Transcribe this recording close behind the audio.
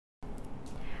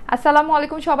আসসালামু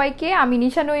আলাইকুম সবাইকে, আমি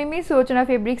নিশা নইমি সুরচনা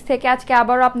ফেব্রিক্স থেকে আজকে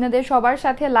আবারও আপনাদের সবার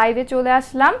সাথে লাইভে চলে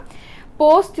আসলাম।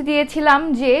 পোস্ট দিয়েছিলাম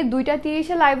যে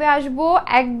 2:30 লাইভে আসবো,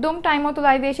 একদম টাইম মতো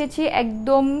লাইভে এসেছি,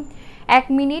 একদম 1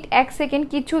 মিনিট 1 সেকেন্ড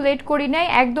কিছু লেট করি নাই,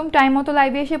 একদম টাইম মতো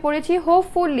লাইভে এসে পড়েছি।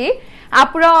 হোপফুলি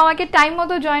আপনারাও আমাকে টাইম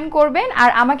মতো জয়েন করবেন, আর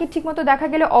আমাকে ঠিক মতো দেখা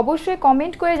গেলে অবশ্যই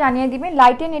কমেন্ট করে জানিয়ে দিবেন।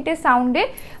 লাইটে নেটে সাউন্ডে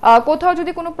কোথাও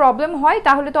যদি কোনো প্রবলেম হয়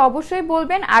তাহলে তো অবশ্যই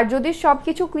বলবেন, আর যদি সব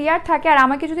কিছু ক্লিয়ার থাকে আর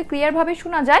আমাকে যদি ক্লিয়ারভাবে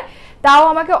শোনা যায় তাও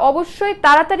আমাকে অবশ্যই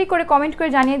তাড়াতাড়ি করে কমেন্ট করে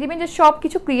জানিয়ে দিবেন যে সব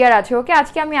কিছু ক্লিয়ার আছে। ওকে,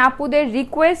 আজকে আমি আপুদের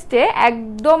রিকোয়েস্টে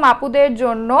একদম আপুদের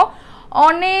জন্য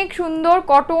অনেক সুন্দর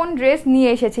কটন ড্রেস নিয়ে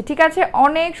এসেছি। ঠিক আছে,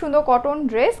 অনেক সুন্দর কটন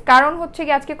ড্রেস। কারণ হচ্ছে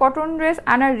কি আজকে কটন ড্রেস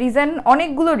আনার রিজন,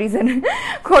 অনেকগুলো রিজন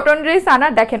কটন ড্রেস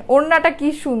আনার। দেখেন ওড়নাটা কি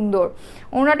সুন্দর,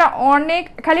 ওড়নাটা অনেক,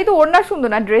 খালি তো ওড়না সুন্দর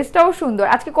না, ড্রেসটাও সুন্দর।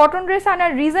 আজকে কটন ড্রেস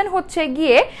আনার রিজন হচ্ছে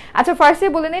গিয়ে, আচ্ছা ফার্স্টে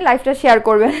বলে নেই লাইভটা শেয়ার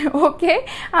করবেন। ওকে,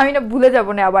 আমি না ভুলে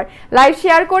যাবো না আবার। লাইভ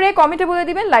শেয়ার করে কমেন্টে বলে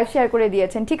দিবেন লাইভ শেয়ার করে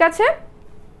দিয়েছেন। ঠিক আছে,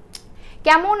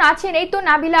 কেমন আছেন? এই তো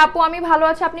নাবিলা আপু, আমি ভালো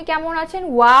আছি, আপনি কেমন আছেন?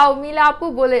 ওয়াও, মিলা আপু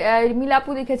বলে, মিলা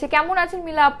আপু লিখেছে কেমন আছেন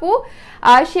মিলা আপু,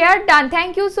 share done,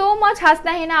 thank you so much.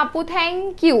 Hasna হেনা আপু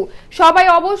থ্যাংক ইউ। সবাই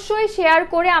অবশ্যই শেয়ার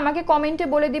করে আমাকে কমেন্টে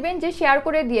বলে দিবেন যে শেয়ার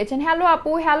করে দিয়েছেন। হ্যালো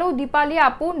আপু, হ্যালো দীপালি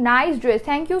আপু, nice dress,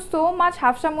 thank you so much.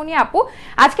 হাফসামনি আপু,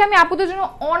 আজকে আমি আপুদের জন্য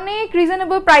অনেক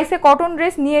রিজনেবল প্রাইসে কটন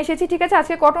ড্রেস নিয়ে এসেছি। ঠিক আছে,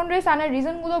 আজকে কটন ড্রেস আনার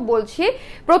রিজনগুলো বলছি।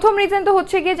 প্রথম রিজন তো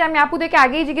হচ্ছে গিয়ে যে আমি আপুদেরকে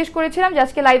আগেই জিজ্ঞেস করেছিলাম যে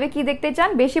আজকে লাইভে কি দেখতে চান,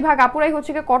 বেশিরভাগ আপুরাই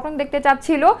হচ্ছে গিয়ে কটন দেখতে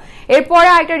চাচ্ছিল। এরপরে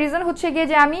আরেকটা রিজন হচ্ছে গিয়ে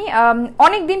যে আমি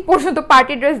অনেক দিন পর্যন্ত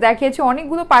পার্টি ড্রেস দেখিয়েছি,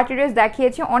 অনেকগুলো পার্টি ড্রেস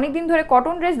দেখিয়েছি, অনেকদিন ধরে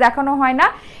কটন ড্রেস দেখানো হয় না,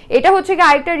 এটা হচ্ছে গিয়ে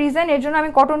আরেকটা রিজন, এর জন্য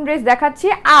আমি কটন ড্রেস দেখাচ্ছি।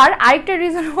 আর আরেকটা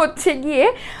রিজন হচ্ছে গিয়ে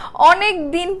অনেক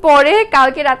দিন পরে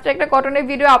কালকে রাত্রে একটা কটনের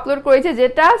ভিডিও আপলোড করেছে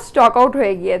যেটা স্টক আউট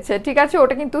হয়ে গিয়েছে। ঠিক আছে,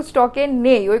 ওটা কিন্তু স্টকে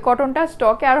নেই, ওই কটনটা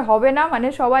স্টকে আর হবে না। মানে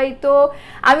সবাই তো,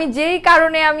 আমি যেই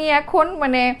কারণে আমি এখন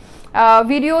মানে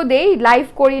ভিডিও দেই, লাইভ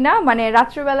করি না, মানে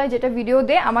রাত্রেবেলায় যেটা ভিডিও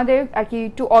দেয় আমাদের আর কি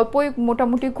একটু অল্পই,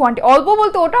 মোটামুটি কোয়ান্টিটি, অল্প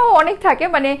বলতে ওটাও অনেক থাকে,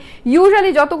 মানে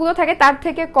ইউজুয়ালি যতগুলো থাকে তার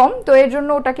থেকে কম, তো এর জন্য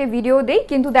ওটাকে ভিডিও দেই,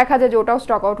 কিন্তু দেখা যায় যে ওটাও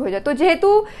স্টক আউট হয়ে যায়। তো যেহেতু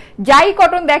যাই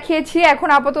কটন দেখিয়েছি এখন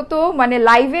আপাতত মানে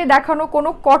লাইভে দেখানো কোনো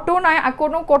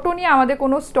কটনই আমাদের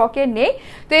কোনো স্টকে নেই,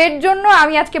 তো এর জন্য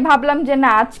আমি আজকে ভাবলাম যে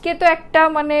না, আজকে তো একটা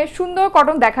মানে সুন্দর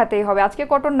কটন দেখাতেই হবে, আজকে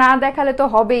কটন না দেখালে তো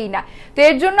হবেই না। তো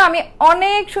এর জন্য আমি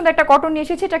অনেক সুন্দর একটা কটন নিয়ে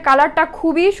এসেছি। এটা কালারটা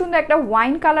খুবই সুন্দর, একটা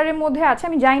ওয়াইন কালারের মধ্যে আছে,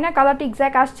 আমি জানি না কালারটা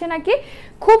এক্স্যাক্ট আসছে নাকি,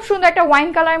 খুব সুন্দর একটা ওয়াইন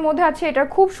কালারের মধ্যে আছে। এটা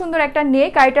খুব সুন্দর একটা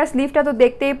নেক, আর এটা স্লিভটা তো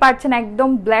দেখতেই পাচ্ছেন একদম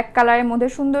ব্ল্যাক কালারের মধ্যে,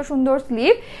 সুন্দর সুন্দর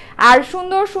স্লিভ আর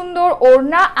সুন্দর সুন্দর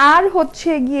ওড়না। আর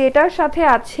হচ্ছে গিয়ে এটার সাথে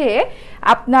আছে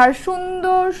আপনার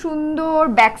সুন্দর সুন্দর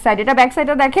ব্যাক সাইড। এটা ব্যাক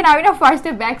সাইডটা দেখেন, আমি না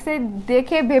ফার্স্টে ব্যাক সাইড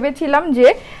দেখে ভেবেছিলাম যে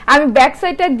আমি ব্যাক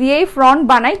সাইডটা দিয়েই ফ্রন্ট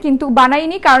বানাই, কিন্তু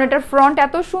বানাইনি, কারণ এটার ফ্রন্ট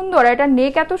এত সুন্দর, এটা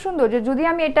নেক এত সুন্দর যে যদি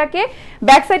আমি এটাকে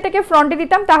ব্যাক সাইডটাকে ফ্রন্টে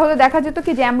দিতাম তাহলে দেখা যেত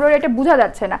কি যে এমব্রয়ডারি এটা বোঝা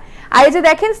যাচ্ছে না। আর এই যে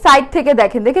দেখেন সাইড থেকে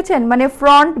দেখেন, দেখেছেন মানে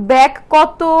ফ্রন্ট ব্যাক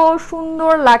কত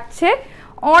সুন্দর লাগছে।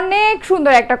 অনেক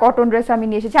সুন্দর একটা কটন ড্রেস আমি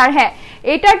নিয়ে এসেছি। আর হ্যাঁ,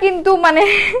 এটা কিন্তু মানে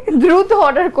দ্রুত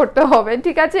অর্ডার করতে হবে।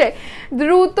 ঠিক আছে,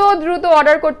 দ্রুত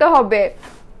অর্ডার করতে হবে।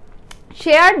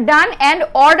 শেয়ার ডান অ্যান্ড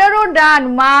অর্ডারও ডান,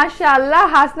 মাশাআল্লাহ।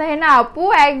 হাসনা হেনা আপু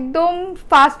একদম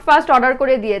ফাস্ট অর্ডার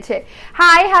করে দিয়েছে।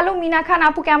 হাই হ্যালো মিনা খান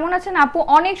আপু, কেমন আছেন আপু?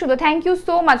 অনেক সুন্দর, থ্যাংক ইউ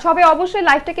সো মাচ। সবাই অবশ্যই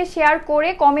লাইভটাকে শেয়ার করে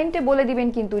কমেন্টে বলে দিবেন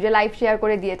কিন্তু যে লাইভ শেয়ার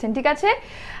করে দিয়েছেন। ঠিক আছে,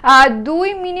 2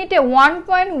 মিনিটে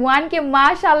 1.1K,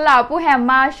 মাশাআল্লাহ আপু। হ্যাঁ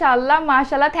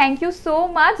মাশাআল্লাহ, থ্যাংক ইউ সো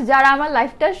মাচ যারা আমার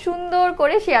লাইভটা সুন্দর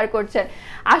করে শেয়ার করছেন।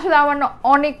 আসলে আমার না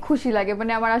অনেক খুশি লাগে,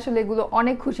 মানে আমার আসলে এগুলো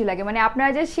অনেক খুশি লাগে, মানে আপনারা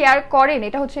যে শেয়ার করেন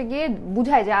এটা হচ্ছে গিয়ে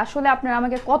বুঝায় যে আসলে আপনারা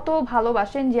আমাকে কত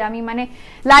ভালোবাসেন, যে আমি মানে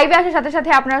লাইভে আসার সাথে সাথে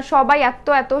আপনারা সবাই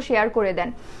এত শেয়ার করে দেন।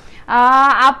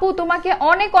 আপু তোমাকে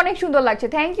অনেক সুন্দর লাগছে,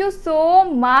 থ্যাংক ইউ সো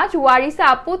মাচ। ওয়ারিসা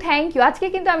আপু থ্যাংক ইউ। আজকে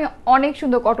কিন্তু আমি অনেক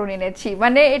সুন্দর কটন এনেছি,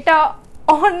 মানে এটা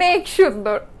অনেক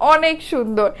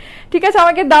সুন্দর। ঠিক আছে,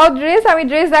 আমাকে দাও ড্রেস, আমি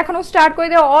ড্রেস দেখানো স্টার্ট করে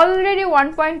দেবো। অলরেডি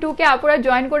 1.2K আপুরা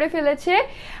জয়েন করে ফেলেছে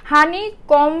হানি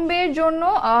কম্বের জন্য।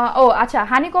 ও আচ্ছা,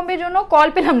 হানি কম্বের জন্য কল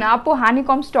পেলাম না আপু, হানি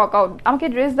কম স্টক আউট। আমাকে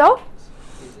ড্রেস দাও।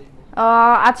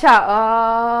 আচ্ছা,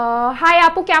 হাই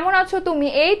আপু কেমন আছো তুমি?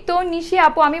 এই তো নিশি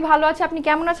আপু, আমি ভালো আছি, আপনি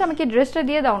কেমন আছেন? আমাকে ড্রেসটা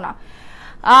দিয়ে দাও না।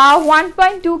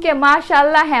 1.2K,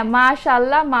 মাশাআল্লাহ। হ্যাঁ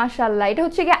মাশাআল্লাহ, এটা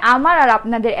হচ্ছে গিয়ে আমার আর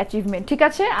আপনাদের অ্যাচিভমেন্ট। ঠিক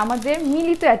আছে, আমাদের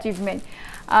মিলিত অ্যাচিভমেন্ট।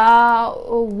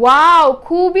 ওয়াও,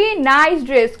 খুবই নাইস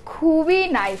ড্রেস, খুবই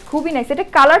নাইস। এটা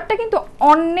কালারটা কিন্তু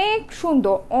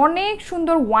অনেক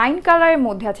সুন্দর ওয়াইন কালারের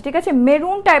মধ্যে আছে। ঠিক আছে,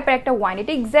 মেরুন টাইপের একটা ওয়াইন,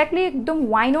 এটা এক্স্যাক্টলি একদম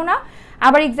ওয়াইনও না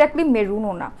আবার এক্স্যাক্টলি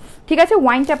মেরুনও না, ঠিক আছে,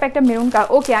 ওয়াইন টাইপ একটা মেরুন কালার।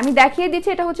 ওকে, আমি দেখিয়ে দিচ্ছি,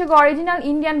 এটা হচ্ছে অরিজিনাল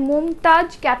ইন্ডিয়ান মুমতাজ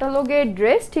ক্যাটালগের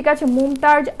ড্রেস, ঠিক আছে,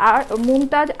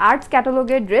 মুমতাজ আর্টস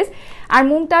ক্যাটালগের ড্রেস। আর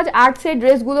মুমতাজ আর্টসের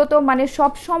ড্রেসগুলো তো মানে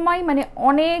সব সময় মানে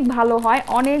অনেক ভালো হয়,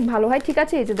 অনেক ভালো হয়, ঠিক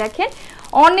আছে। এই যে দেখেন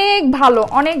অনেক ভালো,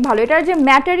 অনেক ভালো, এটার যে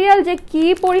ম্যাটেরিয়াল যে কি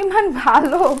পরিমাণ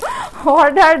ভালো।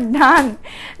 অর্ডার ডান,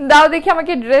 দাও দেখি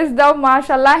আমাকে ড্রেস দাও,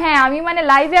 মাশাআল্লাহ। হ্যাঁ, আমি মানে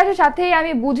লাইভে আসার সাথেই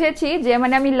আমি বুঝেছি যে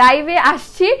মানে আমি লাইভে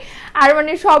আসছি আর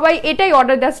মানে সবাই এটাই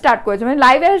অর্ডার দেওয়া স্টার্ট করেছে, মানে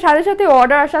লাইভে আসার সাথে সাথে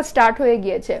অর্ডার আসা স্টার্ট হয়ে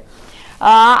গিয়েছে।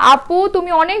 আপু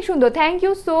তুমি অনেক সুন্দর, থ্যাংক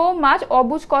ইউ সো মাচ।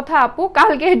 অবুঝ কথা আপু,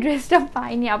 কালকের ড্রেসটা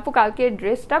পাইনি আপু, কালকের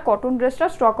ড্রেসটা কটন ড্রেসটা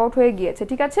স্টক আউট হয়ে গিয়েছে,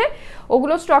 ঠিক আছে,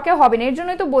 ওগুলো স্টকে হবে না। এর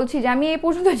জন্যই তো বলছি যে আমি এই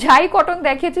পর্যন্ত যাই কটন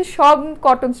দেখিয়েছি সব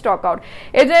কটন স্টক আউট।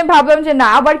 এর জন্য ভাবলাম যে না,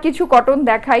 আবার কিছু কটন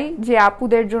দেখাই যে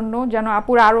আপুদের জন্য, যেন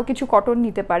আপুরা আরও কিছু কটন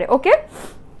নিতে পারে। ওকে,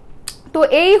 তো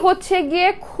এই হচ্ছে গিয়ে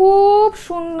খুব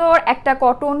সুন্দর একটা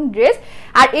কটন ড্রেস।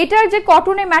 আর এটার যে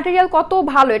কটনের ম্যাটেরিয়াল কত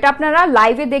ভালো এটা আপনারা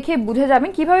লাইভে দেখে বুঝে যাবেন।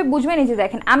 কিভাবে বুঝবেন, এই যে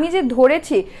দেখেন আমি যে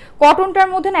ধরেছি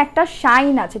কটনটার মধ্যে না একটা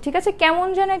শাইন আছে, ঠিক আছে, কেমন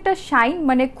যেন একটা শাইন,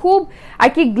 মানে খুব আর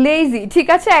কি গ্লেজি, ঠিক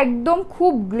আছে, একদম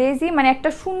খুব গ্লেজি, মানে একটা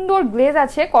সুন্দর গ্লেজ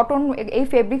আছে কটন এই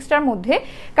ফেব্রিক্সটার মধ্যে।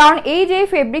 কারণ এই যে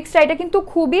ফেব্রিক্সটা এটা কিন্তু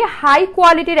খুবই হাই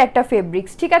কোয়ালিটির একটা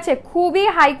ফেব্রিক্স, ঠিক আছে, খুবই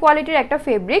হাই কোয়ালিটির একটা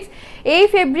ফেব্রিক্স। এই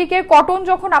ফেব্রিকের কটন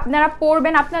যখন আপনারা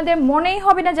পরবেন আপনাদের মনেই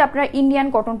হবে না যে আপনারা ইন্ডিয়ান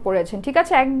কটন পরেছেন, ঠিক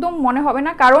আছে, একদম মনে হবে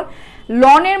না, কারণ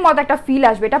লনের মতো একটা ফিল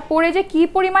আসবে। এটা পরে যে কি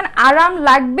পরিমাণ আরাম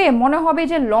লাগবে, মনে হবে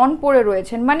যে লন পরে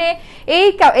রয়েছেন। মানে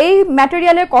এই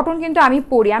ম্যাটেরিয়ালের কটন কিন্তু আমি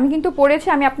পরি, আমি কিন্তু পরেছি,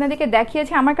 আমি আপনাদেরকে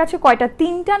দেখিয়েছি, আমার কাছে কয়টা,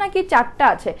 3টা নাকি 4টা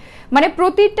আছে, মানে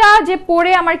প্রতিটা যে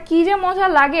পরে আমার কি যে মজা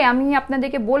লাগে আমি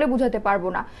আপনাদেরকে বলে বোঝাতে পারবো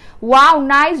না। ওয়াও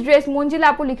নাইস ড্রেস, মঞ্জিলা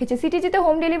আপু লিখেছে। সিটিজিতে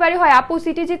হোম ডেলিভারি হয় আপু?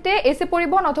 সিটিজিতে এসে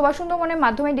পরিবহন অথবা সুন্দরবনের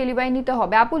মাধ্যমে ডেলিভারি নিতে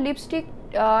হবে আপু।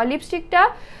 লিপস্টিকটা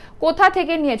কোথা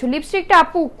থেকে নিয়েছো? লিপস্টিকটা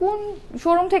আপু কোন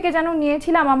শোরুম থেকে যেন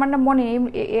নিয়েছিলাম, আমার না মনে,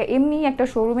 এমনি একটা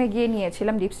শোরুমে গিয়ে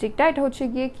নিয়েছিলাম লিপস্টিকটা। এটা হচ্ছে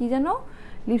গিয়ে কি যেন,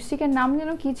 লিপস্টিকের নাম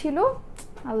যেন কি ছিল,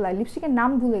 আল্লাহ লিপস্টিকের নাম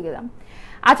ভুলে গেলাম।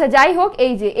 আচ্ছা যাই হোক,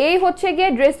 এই হচ্ছে গিয়ে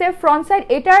ড্রেসের ফ্রন্ট সাইড।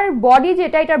 এটার বডি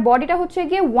যেটা, এটার বডিটা হচ্ছে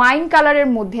গিয়ে ওয়াইন কালারের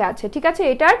মধ্যে আছে, ঠিক আছে,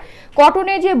 এটার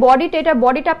কটনের যে বডিটা, এটা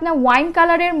বডিটা আপনার ওয়াইন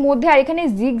কালারের মধ্যে। আর এখানে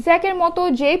জিগজ্যাকের মতো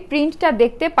যে প্রিন্টটা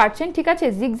দেখতে পাচ্ছেন, ঠিক আছে,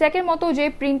 জিগজ্যাকের মতো যে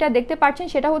প্রিন্টটা দেখতে পাচ্ছেন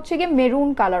সেটা হচ্ছে গিয়ে মেরুন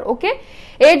কালার। ওকে,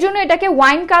 এর জন্য এটাকে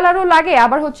ওয়াইন কালারও লাগে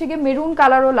আবার হচ্ছে গিয়ে মেরুন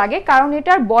কালারও লাগে, কারণ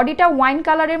এটার বডিটা ওয়াইন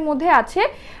কালারের মধ্যে আছে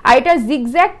আর এটার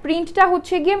জিগজ্যাক প্রিন্টটা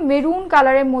হচ্ছে গিয়ে মেরুন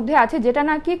কালারের মধ্যে আছে, যেটা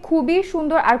নাকি খুবই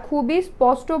সুন্দর আর খুবই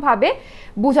স্পষ্টভাবে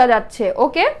বোঝা যাচ্ছে।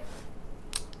 ওকে,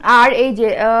 আর এই যে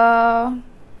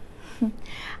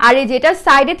যেটা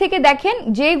সাইডে থেকে দেখেন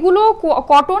যেগুলো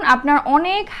কটন আপনার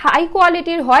অনেক হাই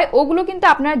কোয়ালিটির হয় ওগুলো কিন্তু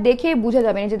আপনারা দেখে বুঝে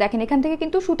যাবেন। এই যে দেখেন এখান থেকে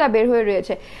কিন্তু সুতা বের হয়ে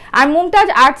রয়েছে। আর মুমতাজ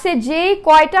আর্টসে যে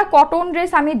কয়টা কটন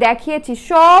ড্রেস আমি দেখিয়েছি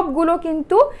সবগুলো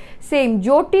কিন্তু সেম।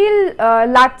 জটিল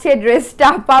লাগছে ড্রেসটা,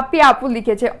 পাপি আপু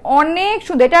লিখেছে, অনেক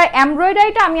সুন্দর। এটা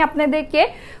এমব্রয়ডারিটা আমি আপনাদেরকে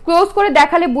ক্লোজ করে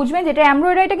দেখালে বুঝবেন যেটা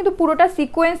এমব্রয়ডারিটা কিন্তু পুরোটা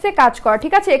সিকোয়েন্সে কাজ করা,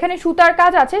 ঠিক আছে, এখানে সুতার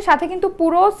কাজ আছে সাথে কিন্তু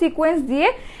পুরো সিকোয়েন্স দিয়ে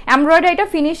এমব্রয়ডারিটা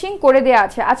ফিনিশিং করে দেওয়া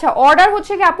আছে। আচ্ছা, অর্ডার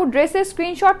হচ্ছে কি আপু ড্রেসের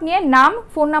স্ক্রিনশট নিয়ে নাম,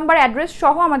 ফোন নাম্বার, অ্যাড্রেস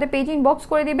সহ আমাদের পেজে ইনবক্স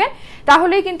করে দিবেন,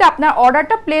 তাহলেই কিন্তু আপনার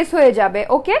অর্ডারটা প্লেস হয়ে যাবে।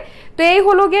 ওকে, তো এই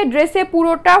হলো গিয়ে ড্রেসে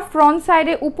পুরোটা ফ্রন্ট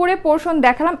সাইডে উপরে পোর্শন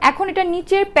দেখালাম। এখন এটা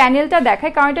নিচের প্যানেলটা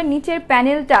দেখায়, কারণ এটা নিচের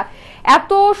প্যানেলটা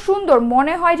এত সুন্দর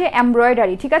মনে হয় যে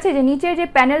এমব্রয়ডারি, ঠিক আছে, যে নিচের যে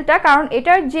প্যানেলটা, কারণ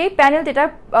এটার যে প্যানেল, এটা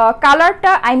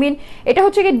কালারটা এটা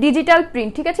হচ্ছে কি ডিজিটাল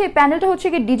প্রিন্ট, ঠিক আছে, এই প্যানেলটা হচ্ছে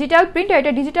কি ডিজিটাল প্রিন্ট। আর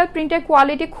এটা ডিজিটাল প্রিন্টের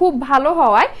কোয়ালিটি খুব ভালো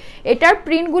হওয়ায় এটার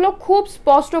প্রিন্টগুলো খুব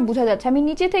স্পষ্ট বোঝা যাচ্ছে। আমি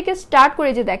নিচে থেকে স্টার্ট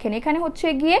করে যে দেখেন এখানে হচ্ছে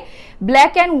গিয়ে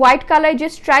ব্ল্যাক অ্যান্ড হোয়াইট কালার যে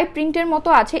স্ট্রাইপ প্রিন্টের মতো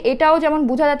আছে এটাও যেমন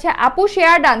বোঝা যাচ্ছে। আপু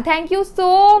share done, thank you so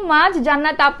much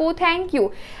জান্নাত আপু, থ্যাংক ইউ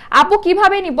আপু।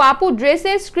 কিভাবে নিব আপু?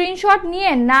 ড্রেসের স্ক্রিনশট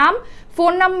নিয়ে নাম,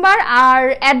 ফোন নাম্বার আর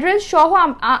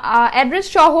অ্যাড্রেস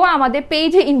সহ আমাদের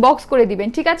পেজে ইনবক্স করে দিবেন,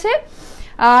 ঠিক আছে।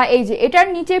 এই যে এটার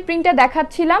নিচে প্রিন্টটা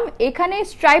দেখাচ্ছিলাম, এখানে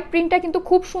স্ট্রাইপ প্রিন্টটা কিন্তু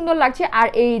খুব সুন্দর লাগছে। আর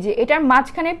এই যে এটার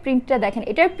মাঝখানে প্রিন্টটা দেখেন,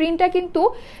 এটার প্রিন্টটা কিন্তু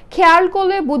খেয়াল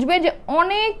করলে বুঝবে যে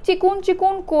অনেক চিকুন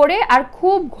চিকুন করে আর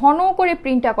খুব ঘন করে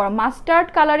প্রিন্টটা করা। মাস্টার্ড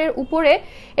কালারের উপরে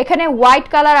এখানে হোয়াইট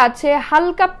কালার আছে,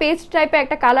 হালকা পেস্ট টাইপের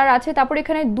একটা কালার আছে, তারপর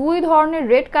এখানে 2 ধরনের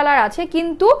রেড কালার আছে,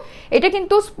 কিন্তু এটা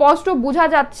কিন্তু স্পষ্ট বোঝা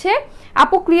যাচ্ছে।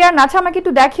 আপু ক্লিয়ার না? আচ্ছা আমাকে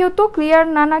একটু দেখিও তো, ক্লিয়ার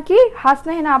না নাকি?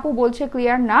 হাসনাহিনা আপু বলছে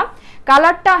ক্লিয়ার না।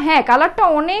 কালারটা, হ্যাঁ কালারটা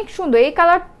অনেক সুন্দর, এই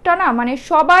কালারটা না মানে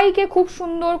সবাইকে খুব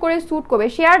সুন্দর করে স্যুট করবে।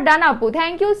 শেয়ার ডান আপু,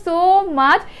 thank you so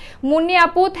much. Munni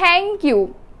আপু থ্যাংক ইউ।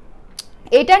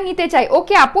 এটা নিতে চাই,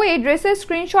 ওকে আপু এই ড্রেসের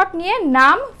স্ক্রিনশট নিয়ে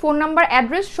নাম, ফোন নাম্বার,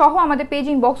 অ্যাড্রেস সহ আমাদের পেজ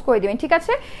ইনবক্স করে দিবেন, ঠিক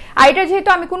আছে? আর এটা যেহেতু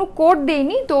আমি কোনো কোড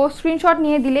দেইনি, তো স্ক্রিনশট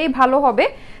নিয়ে দিলেই ভালো হবে,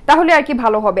 তাহলে আর কি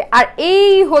ভালো হবে। আর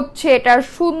এই হচ্ছে এটার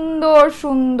সুন্দর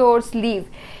সুন্দর স্লিভ,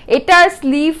 এটার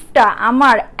স্লিভটা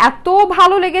আমার এত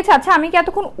ভালো লেগেছে। আচ্ছা আমি কি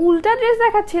এতক্ষণ উল্টা ড্রেস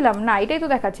দেখাচ্ছিলাম? না, এটাই তো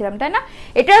দেখাচ্ছিলাম, তাই না?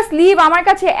 এটার স্লিভ আমার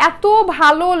কাছে এত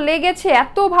ভালো লেগেছে,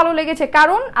 এত ভালো লেগেছে,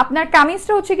 কারণ আপনার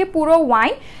কামিজটা হচ্ছে গিয়ে পুরো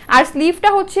ওয়াইন আর স্লিভটা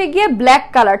হচ্ছে গিয়ে ব্ল্যাক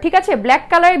কালার, ঠিক আছে? ব্ল্যাক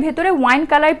কালারের ভেতরে ওয়াইন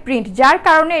কালার প্রিন্ট, যার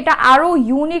কারণে এটা আরো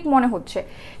ইউনিক মনে হচ্ছে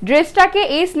ড্রেসটাকে।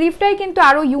 এই স্লিভটাই কিন্তু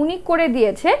আরো ইউনিক করে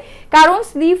দিয়েছে, কারণ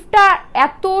স্লিভটা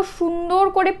এত সুন্দর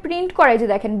করে প্রিন্ট করে, যে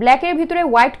দেখেন ব্ল্যাকের ভিতরে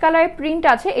হোয়াইট কালারের প্রিন্ট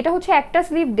আছে, এটা হচ্ছে একটা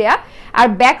স্লিভ দেয়া, আর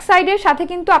ব্যাক সাইডের সাথে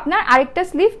কিন্তু আপনার আরেকটা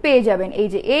স্লিভ পেয়ে যাবেন। এই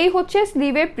যে এই হচ্ছে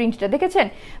স্লিভের প্রিন্টটা, দেখেছেন?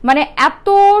 মানে এত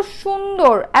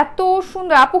সুন্দর, এত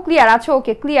সুন্দর। আপু ক্লিয়ার আছে?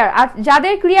 Okay clear. আর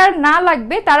যাদের ক্লিয়ার না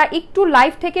লাগবে তারা একটু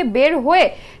লাইভ থেকে বের হয়ে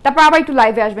তারপর আবার একটু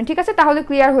লাইভে আসবেন, ঠিক আছে? তাহলে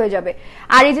ক্লিয়ার হয়ে যাবে।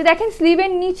 আর এই যে দেখেন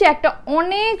স্লিভের নিচে একটা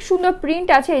অনেক সুন্দর প্রিন্ট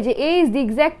আছে, এই যে এই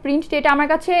জিগজ্যাগ প্রিন্টটা, এটা আমার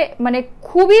কাছে মানে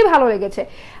খুবই ভালো লেগেছে।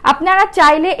 আপনারা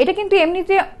চাইলে এটা কিন্তু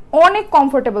এমনিতে অনেক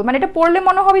কমফোর্টেবল, মানে এটা পরলে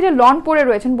মনে হবে যে লন পরে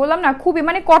রয়েছেন, বললাম না খুবই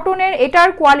মানে কটনের। এটার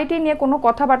কোয়ালিটি নিয়ে কোনো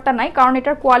কথাবার্তা নাই, কারণ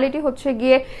এটার কোয়ালিটি হচ্ছে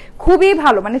গিয়ে খুবই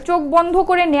ভালো, মানে চোখ বন্ধ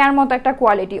করে নেয়ার মতো একটা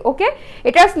কোয়ালিটি। ওকে,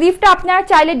 এটার স্লিভটা আপনারা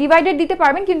চাইলে ডিভাইডেড দিতে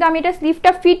পারবেন, কিন্তু আমি এটা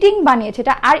স্লিভটা ফিটিং বানিয়েছি,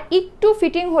 এটা আর একটু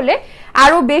ফিটিং হলে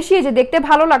আরো বেশি যে দেখতে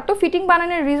ভালো লাগতো। ফিটিং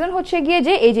বানানোর রিজন হচ্ছে গিয়ে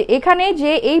যে এই যে এখানে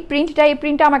যে এই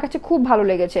প্রিন্টটা আমার কাছে খুব ভালো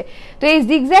লেগেছে। তো এই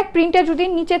জিগজ্যাগ প্রিন্টটা যদি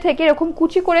নিচে থেকে এরকম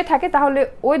কুচি করে থাকে তাহলে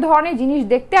ওই ধরনের জিনিস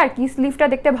দেখতে আর কি স্লিভটা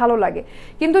দেখতে ভালো লাগে।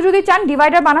 কিন্তু যদি চান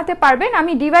ডিভাইডার বানাতে পারবেন,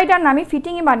 আমি ডিভাইডার না আমি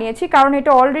ফিটিংই বানিয়েছি, কারণ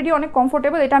এটা অলরেডি অনেক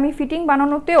কমফোর্টেবল। এটা আমি ফিটিং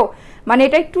বানানোতেও মানে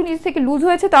এটা একটু নিচে থেকে লুজ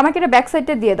হয়েছে, তো আমাকে এটা ব্যাক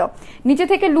সাইডে দিয়ে দাও, নিচে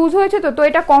থেকে লুজ হয়েছে, তো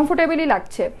এটা কমফোর্টেবলই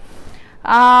লাগছে।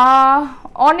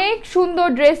 অনেক সুন্দর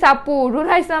ড্রেস আপু,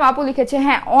 রুনা ইসলাম আপু লিখেছে,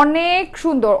 হ্যাঁ অনেক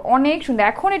সুন্দর, অনেক সুন্দর।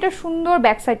 এখন এটা সুন্দর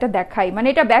ব্যাক সাইডটা দেখাই, মানে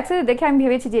এটা ব্যাক সাইডে দেখে আমি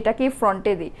ভেবেছি যে এটাকে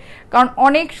ফ্রন্টে দিই, কারণ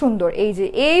অনেক সুন্দর। এই যে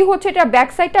এই হচ্ছে এটা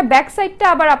ব্যাক সাইডটা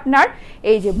আবার আপনার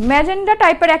এই যে ম্যাজেন্ডা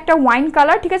টাইপের একটা ওয়াইন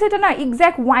কালার, ঠিক আছে? এটা না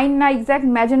এক্স্যাক্ট ওয়াইন না, এক্স্যাক্ট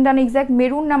ম্যাজেন্ডা না, এক্স্যাক্ট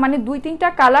মেরুন না, মানে 2-3টা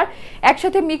কালার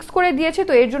একসাথে মিক্স করে দিয়েছে,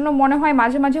 তো এর জন্য মনে হয়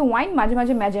মাঝে মাঝে ওয়াইন মাঝে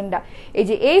মাঝে ম্যাজেন্ডা। এই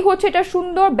যে এই হচ্ছে এটা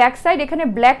সুন্দর ব্যাক সাইড, এখানে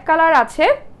ব্ল্যাক কালার আছে,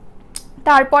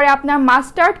 তারপরে আপনার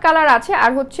মাস্টার্ড কালার আছে,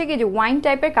 আর হচ্ছে কি যে ওয়াইন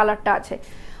টাইপের কালারটা আছে।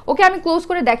 ওকে আমি ক্লোজ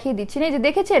করে দেখিয়ে দিচ্ছি না, এই যে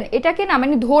দেখেছেন এটাকে না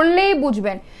মানে ধরলেই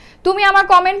বুঝবেন। তুমি আমার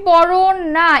কমেন্ট পড়ো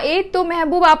না? এই তো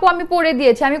মেহবুব আপু আমি পড়ে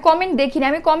দিয়েছি, আমি কমেন্ট দেখিনি,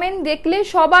 আমি কমেন্ট দেখলে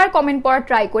সবার কমেন্ট পড়ার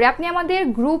ট্রাই করি। আপনি আমাদের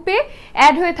গ্রুপে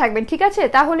অ্যাড হয়ে থাকবেন, ঠিক আছে?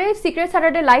 তাহলে সিক্রেট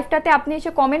স্যাটারডে লাইভটাতে আপনি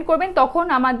এসে কমেন্ট করবেন, তখন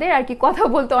আমাদের আর কি কথা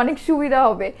বলতে অনেক সুবিধা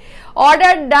হবে।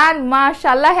 অর্ডার ডান,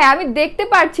 মাশাআল্লাহ। হ্যাঁ আমি দেখতে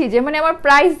পাচ্ছি যে মানে আমার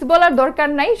প্রাইস বলার দরকার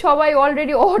নাই, সবাই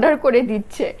অলরেডি অর্ডার করে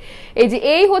দিচ্ছে। এই যে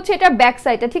এই হচ্ছে এটা ব্যাক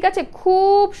সাইডটা, ঠিক আছে?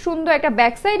 খুব সুন্দর একটা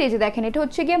ব্যাক সাইড। এই যে দেখেন এটা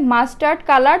হচ্ছে গিয়ে মাস্টার্ড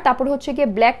কালার, তারপর হচ্ছে গিয়ে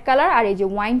ব্ল্যাক কালার, আর এই যে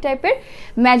ওয়াইন টাইপের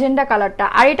ম্যাজেন্ডা কালারটা।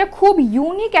 আর এটা খুব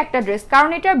ইউনিক একটা ড্রেস, কারণ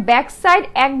এটার ব্যাক সাইড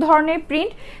এক ধরনের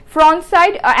প্রিন্ট, ফ্রন্ট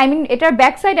সাইড এটার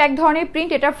ব্যাক সাইড এক ধরনের প্রিন্ট,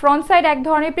 এটার ফ্রন্ট সাইড এক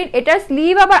ধরনের প্রিন্ট, এটার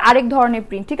স্লিভ আবার আরেক ধরনের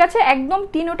প্রিন্ট, ঠিক আছে? একদম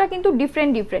তিনোটা কিন্তু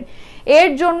ডিফারেন্ট। এর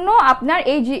জন্য আপনার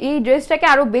এই ড্রেসটাকে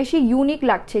আরো বেশি ইউনিক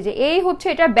লাগছে। যে এই হচ্ছে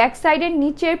এটা ব্যাক সাইডের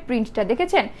নিচের প্রিন্টটা,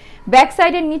 দেখেছেন? ব্যাক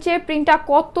সাইডের নিচের প্রিন্টটা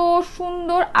কত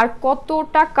সুন্দর আর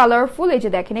কতটা কালারফুল। এই যে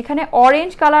দেখেন এখানে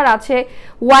অরেঞ্জ কালার আছে,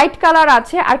 হোয়াইট কালার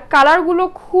আছে, আর কালারগুলো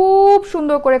খুব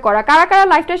সুন্দর করে করা। কারা কারা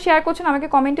লাইভটা শেয়ার করছেন আমাকে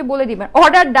কমেন্টে বলে দিবেন।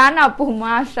 অর্ডার ডান আপু,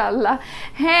 মাশাআল্লাহ।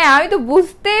 হ্যাঁ আমি তো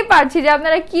বুঝতেই পারছি যে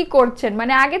আপনারা কি করছেন,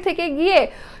 মানে আগে থেকে গিয়ে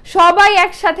সবাই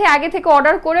একসাথে আগে থেকে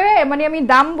অর্ডার করে, মানে আমি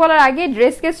দাম বলার আগে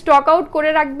ড্রেসকে স্টক আউট করে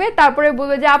রাখবে, তারপরে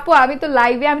বলবে যে আপু আমি তো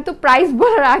লাইভে আমি তো প্রাইস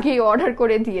বলার আগেই অর্ডার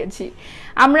করে দিয়েছি।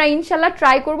 আমরা ইনশাল্লাহ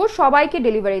ট্রাই করব সবাইকে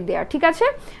ডেলিভারি দেওয়ার, ঠিক আছে?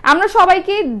 আমরা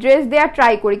সবাইকে ড্রেস দেওয়ার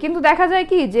ট্রাই করি, কিন্তু দেখা যায়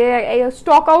কি যে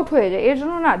স্টক আউট হয়ে যায়, এর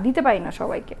জন্য না দিতে পারি না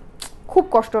সবাইকে, খুব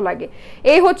কষ্ট লাগে।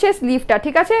 এই হচ্ছে স্লিভটা,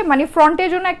 ঠিক আছে? মানে ফ্রন্টের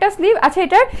জন্য একটা স্লিভ। আচ্ছা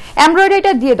এটার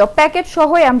এমব্রয়ডারিটা দিয়ে দাও, প্যাকেট সহ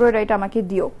এমব্রয়ডারিটা আমাকে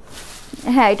দিও।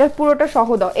 হ্যাঁ এটা পুরোটা সহ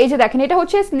দাও। এই যে দেখেন এটা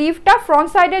হচ্ছে স্লিভটা, ফ্রন্ট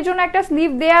সাইডের জন্য একটা স্লিভ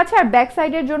দেয়া আছে, আর ব্যাক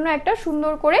সাইডের জন্য একটা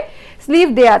সুন্দর করে স্লিভ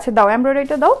দেয়া আছে। দাও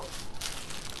এমব্রয়ডারিটা দাও।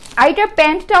 আর এটার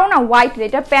প্যান্টটাও না হোয়াইট,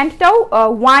 এটা প্যান্টটাও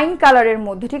ওয়াইন কালারের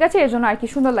মধ্যে, ঠিক আছে? এর জন্য আর কি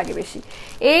সুন্দর লাগে বেশি।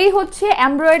 এই হচ্ছে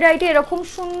এমব্রয়ডারিটা, এরকম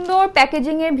সুন্দর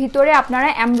প্যাকেজিং এর ভিতরে আপনারা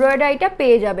এমব্রয়ডারিটা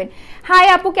পেয়ে যাবেন। হাই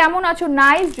আপু কেমন আছো?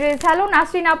 Nice dress. হ্যালো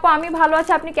নাসরিন আপু, আমি ভালো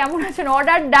আছি, আপনি কেমন আছেন?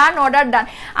 অর্ডার ডান, অর্ডার ডান।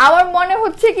 আমার মনে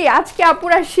হচ্ছে কি আজকে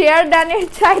আপুরা শেয়ার ডানের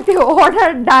চাইতে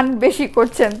অর্ডার ডান বেশি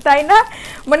করছেন, তাই না?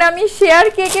 মানে আমি শেয়ার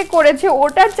কে কে করেছে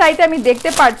ওটার চাইতে আমি দেখতে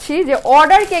পাচ্ছি যে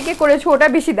অর্ডার কে কে করেছে ওটা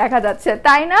বেশি দেখা যাচ্ছে,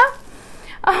 তাই না?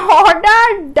 অর্ডার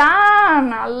ডান।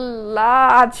 আল্লাহ,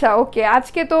 আচ্ছা ওকে,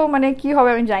 আজকে তো মানে কি হবে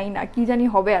আমি জানি না, কি জানি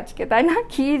হবে আজকে, তাই না,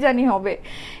 কি জানি হবে।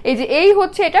 এই যে এই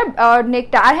হচ্ছে এটা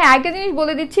নেকটা। আর হ্যাঁ, একটা জিনিস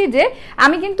বলে দিচ্ছি যে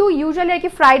আমি কিন্তু ইউজুয়ালি আর কি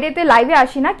ফ্রাইডেতে লাইভে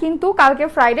আসি না, কিন্তু কালকে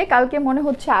ফ্রাইডে, কালকে মনে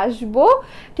হচ্ছে আসবো,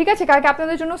 ঠিক আছে, কালকে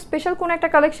আপনাদের জন্য স্পেশাল কোনো একটা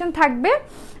কালেকশন থাকবে,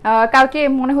 কালকে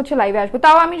মনে হচ্ছে লাইভে আসবো।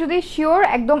 তাও আমি যদি শিওর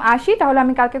একদম আসি তাহলে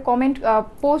আমি কালকে কমেন্ট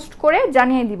পোস্ট করে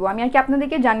জানিয়ে দিব, আমি আর কি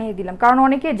আপনাদেরকে জানিয়ে দিলাম, কারণ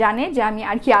অনেকে জানে যে আমি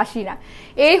আর কি আসি না।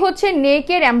 এই হচ্ছে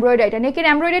নেকের এমব্রয়ডারিটা। নেকের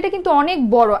এমব্রয়ডারিটা কিন্তু অনেক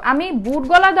বড়, আমি বুট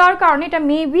গলা দেওয়ার কারণে এটা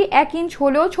মেবি 1 ইঞ্চ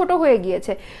হলেও ছোট হয়ে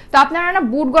গিয়েছে। তো আপনারা না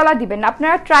বুট গলা দিবেন না,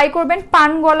 আপনারা ট্রাই করবেন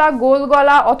পান গলা, গোল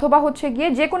গলা, অথবা হচ্ছে গিয়ে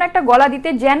যে কোনো একটা গলা দিতে,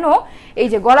 যেন এই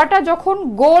যে গলাটা যখন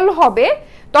গোল হবে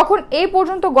তখন এই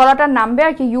পর্যন্ত গলাটা নামবে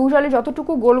আর কি। ইউজুয়ালি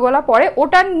যতটুকু গোল গলা পড়ে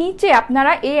ওটার নিচে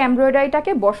আপনারা এই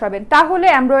এমব্রয়ডারিটাকে বসাবেন, তাহলে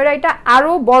এমব্রয়ডারিটা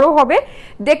আরো বড় হবে,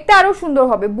 দেখতে আরো সুন্দর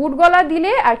হবে। বুট গলা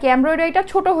দিলে আর কি এমব্রয়ডারিটা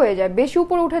ছোট হয়ে যায়, বেশি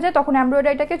উপরে উঠে যায়, তখন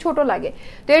এমব্রয়ডারিটাকে ছোট লাগে।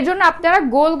 তো এর জন্য আপনারা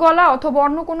গোল গলা অথবা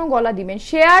অন্য কোনো গলা দিবেন।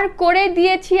 শেয়ার করে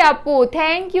দিয়েছি আপু,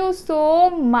 thank you so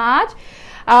much,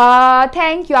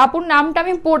 thank you. আপুর নামটা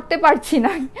আমি পড়তে পারছি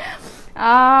না।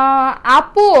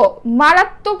 আপু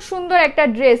মারাত্মক সুন্দর একটা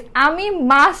ড্রেস, আমি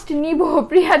মাস্ট নিব,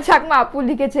 প্রিয়া চাকমা আপু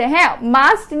লিখেছে। হ্যাঁ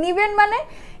মাস্ট নিবেন, মানে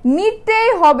নিতেই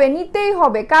হবে, নিতেই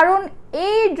হবে, কারণ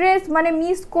এই ড্রেস মানে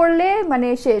মিস করলে মানে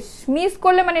শেষ, মিস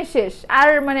করলে মানে শেষ, আর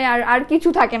মানে আর কিছু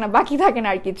থাকে না, বাকি থাকে না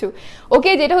আর কিছু।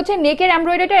 ওকে, যেটা হচ্ছে নেকের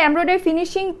এমব্রয়ডারি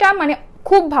ফিনিশিংটা মানে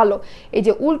খুব ভালো। এই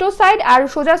যে উল্টো সাইড আর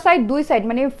সোজা সাইড, দুই সাইড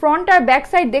মানে ফ্রন্ট আর ব্যাক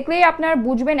সাইড দেখলেই আপনারা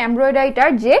বুঝবেন এমব্রয়ডারিটার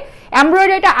যে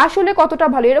এমব্রয়ডারিটা আসলে কতটা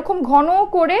ভালো। এরকম ঘন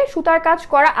করে সুতার কাজ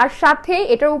করা, আর সাথে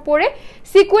এটার উপরে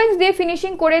সিকোয়েন্স দিয়ে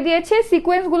ফিনিশিং করে দিয়েছে।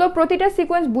 সিকোয়েন্সগুলো, প্রতিটা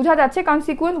সিকোয়েন্স বোঝা যাচ্ছে, কারণ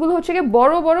সিকোয়েন্সগুলো হচ্ছে গিয়ে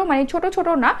বড় বড়, মানে ছোট ছোট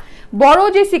না, বড়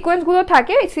যে সিকোয়েন্সগুলো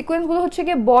থাকে, সিকোয়েন্সগুলো হচ্ছে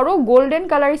গিয়ে বড় গোল্ডেন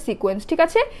কালারের সিকোয়েন্স, ঠিক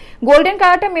আছে। গোল্ডেন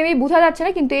কালারটা মেবি বোঝা যাচ্ছে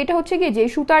না, কিন্তু এটা হচ্ছে গিয়ে যে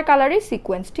সুতার কালারের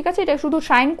সিকোয়েন্স, ঠিক আছে। এটা শুধু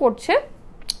শাইন করছে,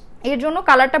 এর জন্য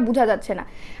কালারটা বোঝা যাচ্ছে না।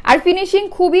 আর ফিনিশিং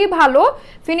খুবই ভালো,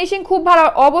 ফিনিশিং খুব ভালো।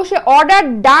 অবশ্যই অর্ডার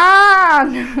ডান।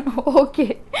 ওকে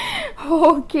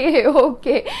ওকে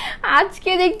ওকে,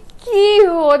 আজকে দেখ কি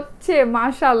হচ্ছে,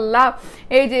 মাশাআল্লাহ।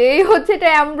 এই যে এই হচ্ছে এটা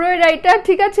এমব্রয়ডারিটা,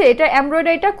 ঠিক আছে। এটা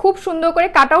এমব্রয়ডারিটা খুব সুন্দর করে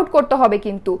কাট আউট করতে হবে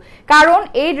কিন্তু, কারণ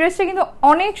এই ড্রেসটা কিন্তু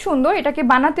অনেক সুন্দর, এটাকে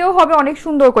বানাতেও হবে অনেক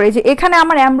সুন্দর করে। যে এখানে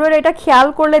আমার এমব্রয়ডারিটা খেয়াল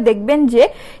করলে দেখবেন যে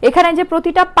এখানে যে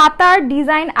প্রতিটা পাতার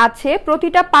ডিজাইন আছে,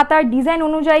 প্রতিটা পাতার ডিজাইন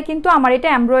অনুযায়ী কিন্তু আমার এটা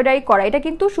এমব্রয়ডারি করা। এটা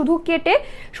কিন্তু শুধু কেটে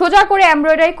সোজা করে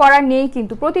এমব্রয়ডারি করা নেই,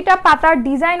 কিন্তু প্রতিটা পাতার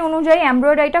ডিজাইন অনুযায়ী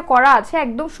এমব্রয়ডারিটা করা আছে,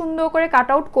 একদম সুন্দর করে কাট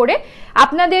আউট করে।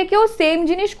 আপনাদেরকেও সেম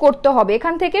জিনিস করতে হবে,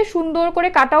 এখান থেকে সুন্দর করে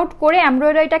কাট আউট করে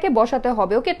এমব্রয়ডারিটাকে বসাতে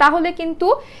হবে। ওকে, তাহলে কিন্তু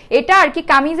এটা আর কি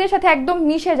কামিজের সাথে একদম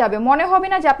মিশে যাবে, মনে হবে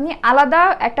না যে আপনি আলাদা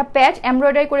একটা প্যাচ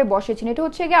এমব্রয়ডারি করে বসেছেন। এটা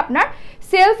হচ্ছে গিয়ে আপনার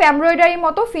সেলফ এমব্রয়ডারি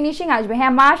মতো ফিনিশিং আসবে।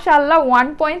 হ্যাঁ মাশাআল্লাহ,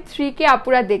 1.3K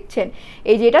আপুরা দেখছেন।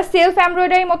 এই যে এটা সেলফ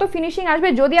এমব্রয়ডারি মতো ফিনিশিং আসবে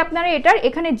যদি আপনারা এটার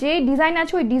এখানে যে ডিজাইন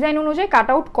আছে ওই ডিজাইন অনুযায়ী কাট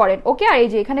আউট করেন। ওকে, আর এই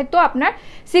যে এখানে তো আপনার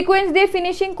সিকোয়েন্স দিয়ে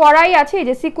ফিনিশিং করাই আছে, এই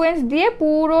যে সিকোয়েন্স দিয়ে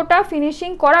পুরোটা ফিনিশিং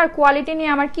করার কোয়ালিটি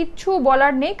নিয়ে আমার কিচ্ছু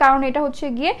বলার নেই, কারণ এটা হচ্ছে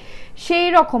গিয়ে সেই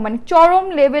রকম মানে চরম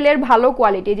লেভেলের ভালো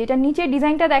কোয়ালিটি। যেটা নিচে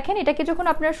ডিজাইনটা দেখেন, এটাকে যখন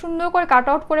আপনারা সুন্দর করে কাট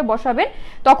আউট করে বসাবেন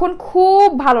তখন খুব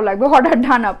ভালো লাগবে। অর্ডার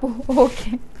ডান আপু।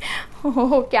 ওকে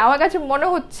ওকে, আমার কাছে মনে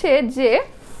হচ্ছে যে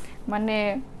মানে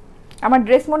আমার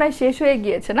ড্রেস মনে হয় শেষ হয়ে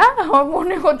গিয়েছে, না আমার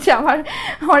মনে হচ্ছে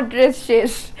আমার ড্রেস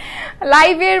শেষ,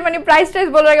 লাইভের মানে প্রাইস টাইস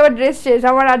বলার আগে ড্রেস শেষ,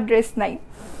 আমার আর ড্রেস নাই।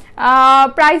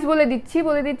 প্রাইস বলে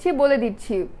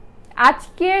দিচ্ছি।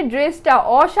 আজকের ড্রেসটা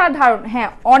অসাধারণ, হ্যাঁ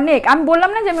অনেক, আমি বললাম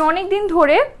না যে আমি অনেক দিন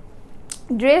ধরে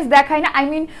ড্রেস দেখাই না, আই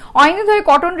মিন অনেকদিন ধরে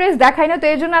কটন ড্রেস দেখাই না, তো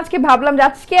এই জন্য আজকে ভাবলাম যে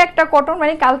আজকে একটা কটন,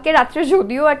 মানে কালকে রাত্রে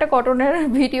যদিও একটা কটনের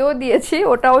ভিডিও দিয়েছি,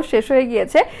 ওটাও শেষ হয়ে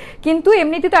গিয়েছে, কিন্তু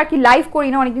এমনিতে তো আর কি লাইভ করি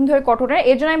না অনেকদিন ধরে কটনের,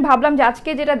 এই জন্য আমি ভাবলাম যে আজকে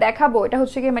যেটা দেখাবো এটা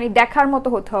হচ্ছে কি মানে দেখার মতো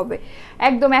হতে হবে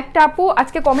একদম। একটা আপু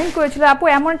আজকে কমেন্ট করেছিল, আপু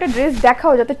এমন একটা ড্রেস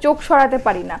দেখাও যাতে চোখ সরাতে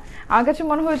পারি না। আমার কাছে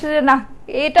মনে হয়েছে যে না,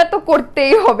 এটা তো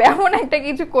করতেই হবে, এমন একটা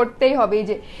কিছু করতেই হবে। এই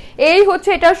যে এই হচ্ছে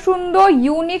এটা সুন্দর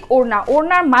ইউনিক ওড়না,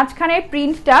 ওড়নার মাঝখানের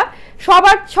প্রিন্টটা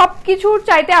সবকিছুর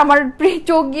চাইতে আমার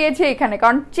চোখ গিয়েছে এখানে,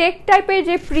 কারণ চেক টাইপের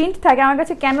যে প্রিন্ট থাকে আমার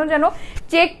কাছে কেন যেন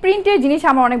চেক প্রিন্টের জিনিস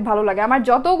আমার অনেক ভালো লাগে। আমার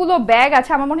যতগুলো ব্যাগ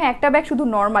আছে, আমার মনে হয় একটা ব্যাগ শুধু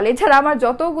নর্মাল, এছাড়া আমার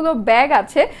যতগুলো ব্যাগ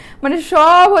আছে মানে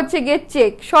সব হচ্ছে গিয়ে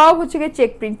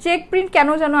চেক প্রিন্ট কেন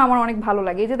যেন আমার অনেক ভালো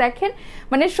লাগে। এই যে দেখেন,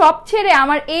 মানে সব ছেড়ে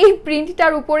আমার এই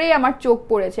প্রিন্টটার উপরেই আমার চোখ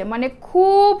পড়েছে, মানে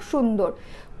খুব সুন্দর,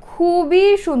 খুবই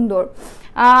সুন্দর।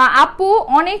 আপু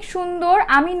অনেক সুন্দর,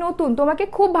 আমি নতুন, তোমাকে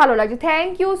খুব ভালো লাগছে,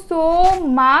 thank you so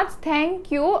much, thank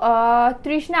you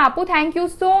তৃষ্ণা আপু, থ্যাংক ইউ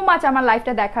সো মাচ আমার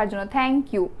লাইভটা দেখার জন্য, থ্যাংক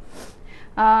ইউ।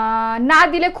 না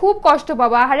দিলে খুব কষ্ট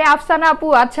পাবো। আরে আফসানা আপু,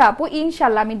 আচ্ছা আপু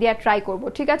ইনশাল্লাহ আমি দেওয়ার ট্রাই করব,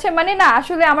 ঠিক আছে। মানে না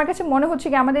আসলে আমার কাছে মনে হচ্ছে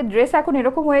কি আমাদের ড্রেস এখন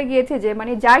এরকম হয়ে গিয়েছে যে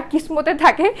মানে যার কিসমতে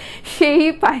থাকে সেই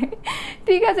পায়,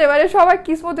 ঠিক আছে। মানে সবার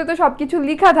কিসমতে তো সবকিছু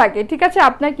লেখা থাকে, ঠিক আছে।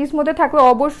 আপনার কিসমতে থাকলে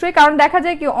অবশ্যই, কারণ দেখা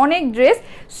যায় কি অনেক ড্রেস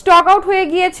স্টক আউট হয়ে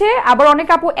গিয়েছে, আবার অনেক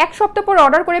আপু এক সপ্তাহ পর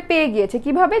অর্ডার করে পেয়ে গিয়েছে।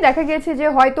 কিভাবে দেখা গিয়েছে যে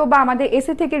হয়তো বা আমাদের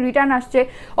এসে থেকে রিটার্ন আসছে,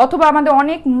 অথবা আমাদের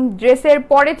অনেক ড্রেসের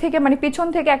পরে থেকে মানে পিছন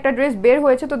থেকে একটা ড্রেস বের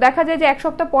হয়েছে, তো দেখা যায় যে এক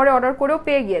সপ্তাহ পরে অর্ডার করেও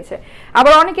পেয়ে গিয়েছে।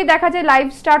 আবার অনেকে দেখা যায় লাইভ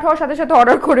স্টার্ট হওয়ার সাথে সাথে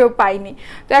অর্ডার করেও পাইনি।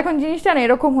 তো এখন জিনিসটা না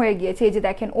এরকম হয়ে গিয়েছে। এই যে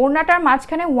দেখেন ওড়নাটার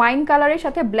মাঝখানে ওয়াইন কালারের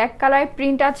সাথে ব্ল্যাক কালারের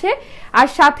প্রিন্ট আছে, আর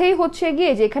সাথেই হচ্ছে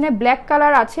গিয়ে যে এখানে ব্ল্যাক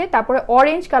কালার আছে, তারপরে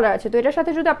অরেঞ্জ কালার আছে। তো এটার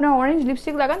সাথে যদি আপনার অরেঞ্জ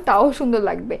লিপস্টিক লাগান তাও সুন্দর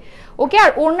লাগবে, ওকে।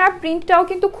 আর ওড়নার প্রিন্টটাও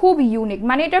কিন্তু খুব ইউনিক,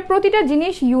 মানে এটা প্রতিটা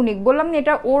জিনিস ইউনিক। বললাম না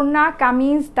এটা ওড়না,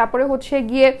 কামিজ, তারপরে হচ্ছে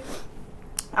গিয়ে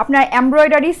আপনার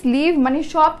এমব্রয়ডারি, স্লিভ, মানে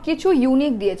সব কিছু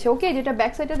ইউনিক দিয়েছে, ওকে। যেটা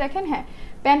ব্যাক সাইডে দেখেন, হ্যাঁ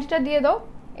প্যান্টটা দিয়ে দাও,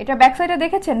 এটা ব্যাক সাইডে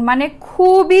দেখেছেন, মানে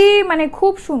খুবই মানে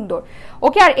খুব সুন্দর,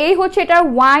 ওকে। আর এই হচ্ছে এটা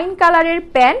ওয়াইন কালারের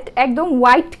প্যান্ট, একদম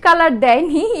হোয়াইট কালার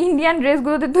দেয়নি। ইন্ডিয়ান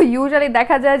ড্রেসগুলোতে তো ইউজুয়ালি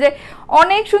দেখা যায় যে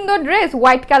অনেক সুন্দর ড্রেস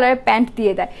হোয়াইট কালারের প্যান্ট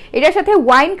দিয়ে দেয়, এটার সাথে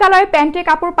ওয়াইন কালারের প্যান্টের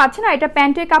কাপড় পাচ্ছে না। এটা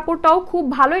প্যান্টের কাপড়টাও খুব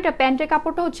ভালো, এটা প্যান্টের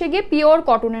কাপড়টা হচ্ছে গিয়ে পিওর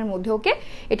কটনের মধ্যে, ওকে।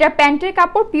 এটা প্যান্টের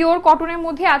কাপড় পিওর কটনের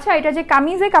মধ্যে আছে। আর এটা যে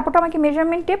কামিজের কাপড়টা, আমাকে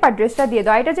মেজারমেন্ট টেপ আর ড্রেসটা দিয়ে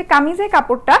দাও। এটা যে কামিজের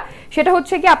কাপড়টা সেটা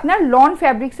হচ্ছে গিয়ে আপনার লন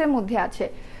ফ্যাব্রিক্সের মধ্যে আছে,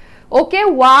 ওকে।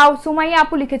 ওয়াও, সুমাইয়া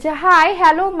আপু লিখেছে হাই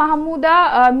হ্যালো মাহমুদা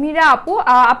মীরা আপু,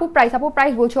 আপু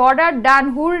প্রাইস বলছে অর্ডার ডান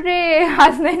হুররে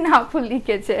হাসনাইন আপু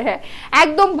লিখেছে, হ্যাঁ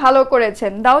একদম ভালো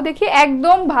করেছেন, দাও দেখি,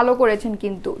 একদম ভালো করেছেন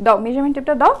কিন্তু, দাও মেজারমেন্ট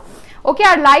টেপটা দাও, ওকে।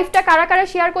 আর লাইভটা কারা কারা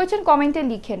শেয়ার করেছেন কমেন্টে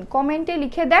লিখেন, কমেন্টে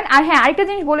লিখে দেন। আর হ্যাঁ আরেকটা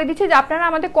জিনিস বলে দিচ্ছি যে আপনারা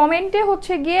আমাদের কমেন্টে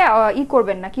হচ্ছে গিয়ে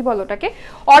করবেন না, কি বলো ওটাকে,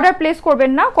 অর্ডার প্লেস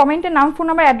করবেন না। কমেন্টে নাম, ফোন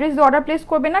নাম্বার, অ্যাড্রেস দিয়ে অর্ডার প্লেস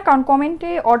করবেন না, কারণ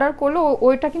কমেন্টে অর্ডার করলে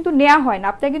ওইটা কিন্তু নেওয়া হয় না।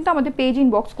 আপনার কিন্তু আমাদের পেজ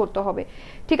ইনবক্স করতে হবে,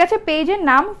 ঠিক আছে। পেজের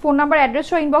নাম, ফোন নাম্বার, অ্যাড্রেস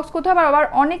সহ ইনবক্স করতে হবে। আবার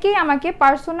অনেকেই আমাকে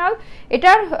পার্সোনাল,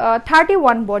 এটার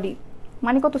 31 বডি,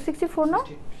 মানে কত 64 না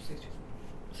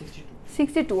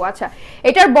 62, আচ্ছা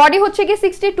এটার বডি হচ্ছে কি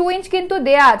 62 ইঞ্চ কিন্তু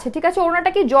দেয়া আছে, ঠিক আছে। ওনাটা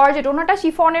কি জর্জেট, ওনাটা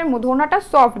শিফনের মধ্যে, ওনাটা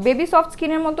সফট, বেবি সফট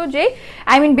স্কিনের মতো, যেই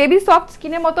বেবি সফট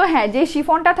স্কিনের মতো, হ্যাঁ যে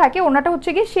শিফনটা থাকে ওনাটা হচ্ছে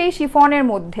কি সেই শিফনের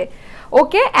মধ্যে,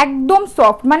 ওকে। একদম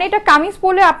সফট, মানে এটা কামিজ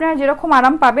পরলে আপনারা যেরকম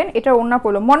আরাম পাবেন এটা ওড়না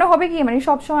পরলে মনে হবে কি মানে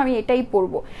সবসময় আমি এটাই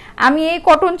পরবো, আমি এই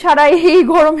কটন ছাড়া এই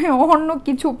গরমে অন্য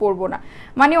কিছু পরবো না,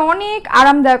 মানে অনেক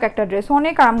আরামদায়ক একটা ড্রেস,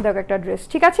 অনেক আরামদায়ক একটা ড্রেস,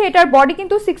 ঠিক আছে। এটার বডি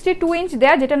কিন্তু 62 ইঞ্চ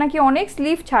দেয়া, যেটা নাকি অনেক,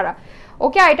 স্লিভ ছাড়া,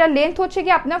 ওকে। আর এটার লেন্থ হচ্ছে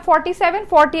কি আপনার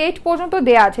 47-48 পর্যন্ত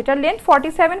দেয়া আছে, এটার লেন্থ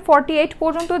 47-48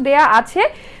 পর্যন্ত দেয়া আছে।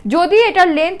 যদি এটার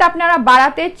লেন্থ আপনারা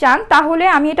বাড়াতে চান তাহলে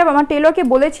আমি এটা আমার টেলরকে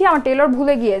বলেছি, আমার টেলর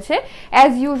ভুলে গিয়েছে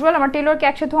অ্যাজ ইউজুয়াল। আমার টেলরকে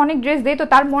একসাথে অনেক ড্রেস দেয়, তো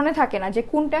তার মনে থাকে না যে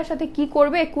কোনটার সাথে কি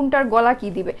করবে, কোনটার গলা কি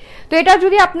দিবে। তো এটা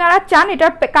যদি আপনারা চান,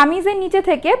 এটার কামিজের নিচে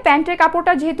থেকে প্যান্টের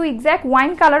কাপড়টা যেহেতু এক্স্যাক্ট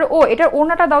ওয়াইন কালার, ও এটার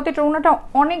ওড়নাটা দাও তো, এটার ওড়নাটা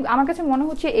অনেক, আমার কাছে মনে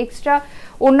হচ্ছে এক্সট্রা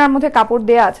ওড়নার মধ্যে কাপড়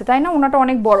দেয়া আছে, তাই না, ওড়নাটা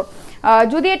অনেক বড়।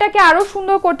 যদি এটাকে আরো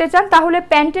সুন্দর করতে চান তাহলে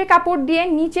প্যান্টের কাপড় দিয়ে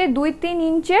নিচে 2-3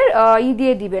 ইঞ্চের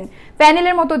দিয়ে দিবেন,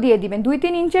 প্যানেলের মতো দিয়ে দিবেন,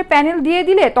 2-3 ইঞ্চের প্যানেল দিয়ে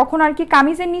দিলে তখন আর কি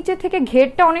কামিজের নিচে থেকে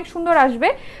ঘেরটা অনেক সুন্দর আসবে।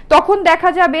 তখন দেখা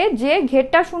যাবে যে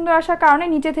ঘেরটা সুন্দর আসার কারণে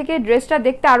নিচে থেকে ড্রেসটা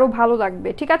দেখতে আরো ভালো লাগবে,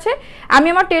 ঠিক আছে। আমি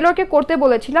আমার টেলরকে করতে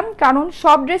বলেছিলাম, কারণ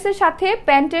সব ড্রেসের সাথে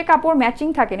প্যান্টের কাপড় ম্যাচিং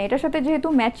থাকে না, এটার সাথে যেহেতু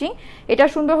ম্যাচিং এটা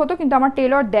সুন্দর হতো, কিন্তু আমার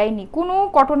টেলর দেয়নি, কোনো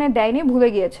কটনে দেয়নি, ভুলে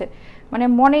গিয়েছে, মানে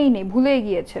মনেই নেই, ভুলে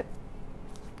গিয়েছে,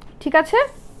 ঠিক আছে।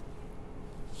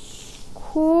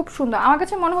 খুব সুন্দর, আমার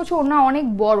কাছে মনে হচ্ছে ওনা অনেক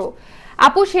বড়।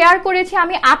 আপু শেয়ার করেছি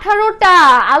আমি 18টা,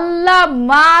 আল্লাহ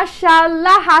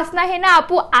মাশাআল্লাহ, হাসনা হেনা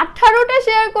আপু 18টা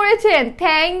শেয়ার করেছেন,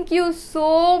 থ্যাংক ইউ সো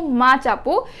মাচ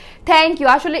আপু, থ্যাংক ইউ।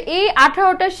 আসলে এই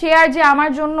 18টা শেয়ার যে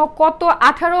আমার জন্য কত,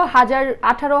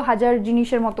 18,000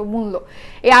 জিনিসের মতো মূল্য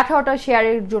এই 18টা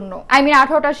শেয়ারের জন্য,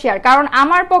 18টা শেয়ার, কারণ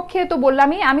আমার পক্ষে তো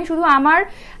বললামই আমি শুধু আমার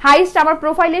হাইস্ট আমার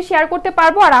প্রোফাইলে শেয়ার করতে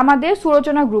পারবো আর আমাদের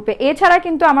সুরচনা গ্রুপে, এছাড়া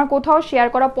কিন্তু আমার কোথাও শেয়ার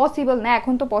করা পসিবল না,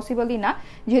 এখন তো পসিবলই না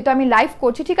যেহেতু আমি লাইভ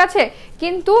করছি, ঠিক আছে।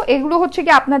 কিন্তু এগুলো হচ্ছে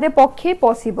কি আপনাদের পক্ষে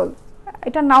পসিবল,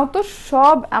 এটা নাও তো,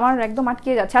 সব আমার একদম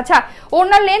আটকে যাচ্ছে। আচ্ছা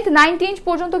ওনার লেন্থ 90 ইঞ্চ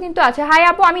পর্যন্ত কিন্তু আছে। হাই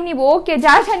আপু আমি নিব, ওকে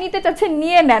যারা যা নিতে চাচ্ছেন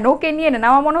নিয়ে নেন, ওকে নিয়ে নেন,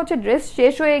 আমার মনে হচ্ছে ড্রেস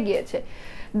শেষ হয়ে গিয়েছে,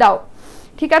 দাও,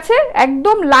 ঠিক আছে।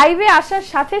 একদম লাইভে আসার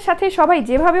সাথে সাথে সবাই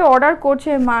যেভাবে অর্ডার করছে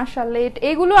মাশাআল্লাহ,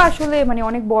 এগুলো আসলে মানে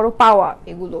অনেক বড় পাওয়া,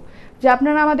 এগুলো যে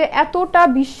আপনারা আমাদের এতটা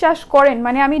বিশ্বাস করেন,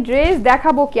 মানে আমি ড্রেস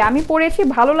দেখাবো কি, আমি পরেছি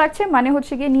ভালো লাগছে মানে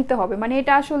হচ্ছে গিয়ে নিতে হবে, মানে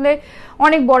এটা আসলে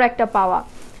অনেক বড় একটা পাওয়া।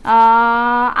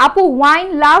 আপু ওয়াইন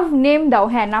লাভ নেম দাও,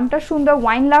 হ্যাঁ নামটা সুন্দর,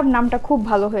 ওয়াইন লাভ নামটা খুব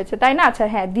ভালো হয়েছে তাই না, আচ্ছা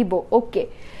হ্যাঁ দিব, ওকে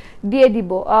দিয়ে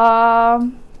দিব।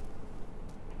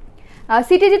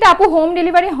 সিটিজিতে আপু হোম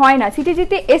ডেলিভারি হয় না,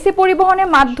 সিটিজিতে এসি পরিবহনের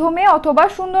মাধ্যমে অথবা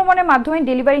সুন্দরবনের মাধ্যমে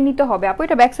ডেলিভারি নিতে হবে আপু।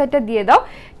 এটা ব্যাক সাইডটা দিয়ে দাও,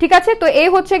 ঠিক আছে। তো এই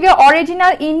হচ্ছে গিয়ে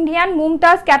অরিজিনাল ইন্ডিয়ান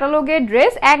মুমতাজ ক্যাটালগের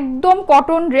ড্রেস, একদম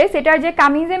কটন ড্রেস। এটার যে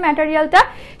কামিজের ম্যাটেরিয়ালটা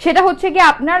সেটা হচ্ছে গিয়ে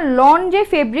আপনার লন যে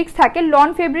ফেব্রিক্স থাকে, লন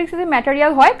ফেব্রিক্সের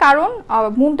ম্যাটেরিয়াল হয়, কারণ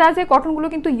মুমতাজের কটনগুলো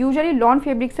কিন্তু ইউজুয়ালি লন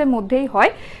ফেব্রিক্সের মধ্যেই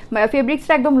হয়,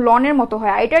 ফেব্রিক্সটা একদম লনের মতো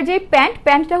হয়। আর এটার যে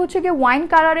প্যান্টটা হচ্ছে গিয়ে ওয়াইন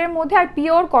কালারের মধ্যে আর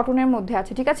পিওর কটনের মধ্যে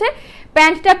আছে, ঠিক আছে।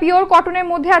 প্যান্টটা পিওর কটনের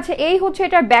মধ্যে আছে। এই হচ্ছে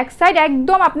এটার ব্যাক সাইড,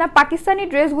 একদম আপনার পাকিস্তানি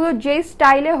ড্রেসগুলো যে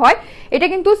স্টাইলে হয় এটা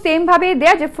কিন্তু সেম ভাবেই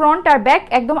দেয়া, যে ফ্রন্ট আর ব্যাক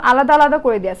একদম আলাদা আলাদা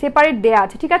করে দেয়া, সেপারেট দেয়া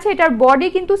আছে, ঠিক আছে। এটার বডি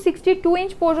কিন্তু 62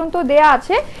 ইঞ্চ পর্যন্ত দেয়া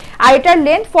আছে আর এটার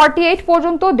লেন্থ 48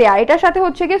 পর্যন্ত দেয়া। এটার সাথে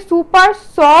হচ্ছে গিয়ে সুপার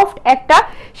সফট একটা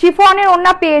শিফনের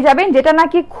ওড়না পেয়ে যাবেন, যেটা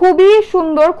নাকি খুবই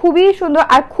সুন্দর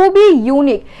আর খুবই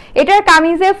ইউনিক। এটার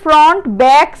কামিজের ফ্রন্ট,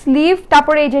 ব্যাক, স্লিভ,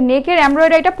 তারপরে এই যে নেকের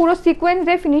এমব্রয়ডারিটা পুরো সিকোয়েন্স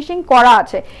দিয়ে ফিনিশিং করা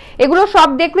আছে। এগুলো সব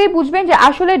দেখলেই বুঝবেন যে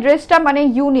আসলে ড্রেসটা মানে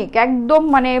ইউনিক, একদম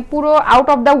মানে পুরো আউট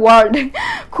অফ দ্য ওয়ার্ল্ড,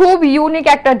 খুব ইউনিক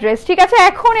একটা ড্রেস, ঠিক আছে।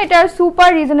 এখন এটার সুপার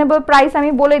রিজনেবল প্রাইস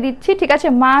আমি বলে দিচ্ছি, ঠিক আছে।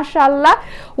 মাশাআল্লাহ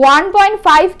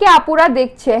 1.5 কে আপুরা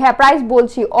দেখছে, হ্যাঁ প্রাইস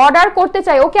বলছি। অর্ডার করতে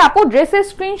চাই, ওকে আপু ড্রেসের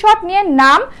স্ক্রিনশট নিয়ে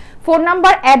নাম, ফোন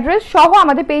নাম্বার, অ্যাড্রেস সহ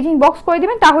আমাদের পেজ ইনবক্স করে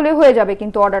দিবেন, তাহলে হয়ে যাবে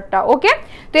কিন্তু অর্ডারটা, ওকে।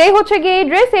 তো এই হচ্ছে গিয়ে এই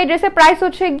ড্রেসের প্রাইস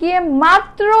হচ্ছে গিয়ে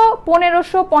মাত্র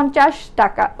 1550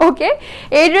 টাকা, ওকে।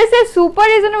 এই ড্রেসের সুপার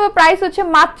রিজনেবল প্রাইস হচ্ছে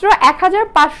মাত্র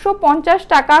 1550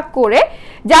 টাকা করে।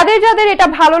 যাদের এটা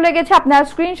ভালো লেগেছে আপনারা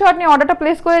স্ক্রিনশট নিয়ে অর্ডারটা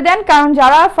প্লেস করে দেন, কারণ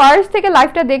যারা ফার্স্ট থেকে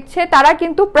লাইভটা দেখছে তারা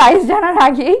কিন্তু প্রাইস জানার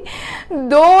আগেই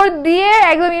দৌড় দিয়ে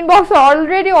একদম ইনবক্সে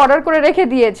অলরেডি অর্ডার করে রেখে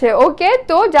দিয়েছে, ওকে।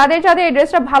 তো যাদের এই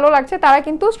ড্রেসটা ভালো লাগছে তারা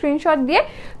কিন্তু স্ক্রিনশট দিয়ে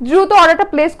দ্রুত অর্ডারটা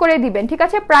প্লেস করে দিবেন, ঠিক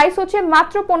আছে। প্রাইস হচ্ছে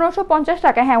মাত্র 1550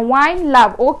 টাকা, হ্যাঁ ওয়াইন লাভ,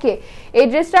 ওকে। এই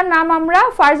ড্রেসটার নাম আমরা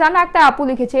ফারজানা আক্তার আপু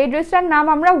লিখেছে, এই ড্রেসটার নাম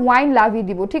আমরা ওয়াইন লাভই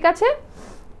দিব, ঠিক আছে।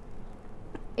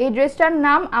 এই ড্রেসটার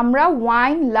নাম আমরা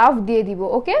ওয়াইন লাভ দিয়ে দিব,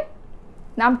 ওকে।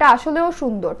 নামটা আসলেও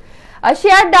সুন্দর।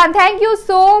 Share done, thank you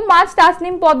so much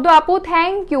Tasnim পদ্ম আপু,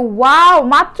 থ্যাংক ইউ। ওয়াও,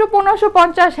 মাত্র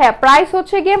 1550, হ্যাঁ প্রাইস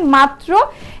হচ্ছে গিয়ে মাত্র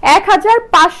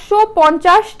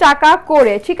 1550 টাকা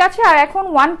করে, ঠিক আছে। আর এখন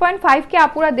 1.5 কে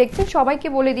আপুরা দেখছেন, সবাইকে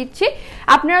বলে দিচ্ছি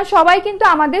আপনারা সবাই কিন্তু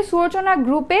আমাদের সুরচনা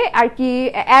গ্রুপে আর কি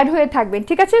অ্যাড হয়ে থাকবেন,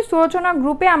 ঠিক আছে। সুরচনা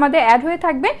গ্রুপে আমাদের অ্যাড হয়ে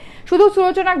থাকবেন, শুধু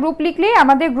সুরচনা গ্রুপ লিখলেই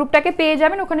আমাদের গ্রুপটাকে পেয়ে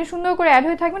যাবেন, ওখানে সুন্দর করে অ্যাড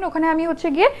হয়ে থাকবেন। ওখানে আমি হচ্ছে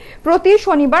গিয়ে প্রতি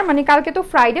শনিবার, মানে কালকে তো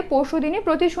ফ্রাইডে, পরশু দিনে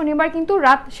প্রতি শনিবার কিন্তু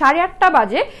রাত 8:30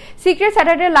 বাজে সিক্রেট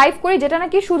স্যাটারডে লাইভ করি, যেটা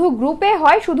নাকি শুধু গ্রুপে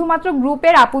হয়, শুধুমাত্র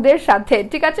গ্রুপের আপুদের সাথে,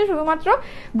 ঠিক আছে, শুধুমাত্র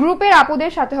গ্রুপের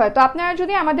আপুদের সাথে হয়। তো আপনারা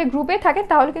যদি আমাদের গ্রুপে থাকেন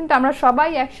তাহলে কিন্তু আমরা সবাই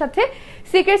একসাথে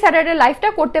সিক্রেট স্যাটারডে লাইভটা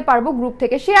করতে পারবো গ্রুপ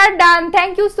থেকে। Share done,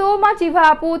 thank you so much Eva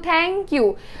আপু, থ্যাংক ইউ।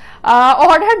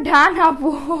 অর্ডার ডান আপু,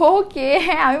 ওকে।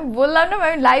 হ্যাঁ আমি বললাম না,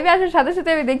 আমি লাইভে আসার সাথে সাথে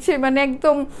আমি দেখছি মানে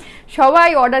একদম সবাই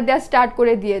অর্ডার দেওয়া স্টার্ট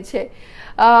করে দিয়েছে।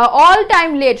 অল টাইম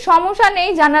লেট, সমস্যা নেই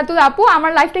জান্নাতুল আপু,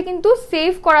 আমার লাইভটা কিন্তু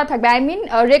সেভ করা থাকবে, আই মিন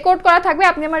রেকর্ড করা থাকবে,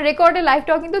 আপনি আমার রেকর্ডের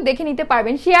লাইভটাও কিন্তু দেখে নিতে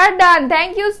পারবেন। Share done,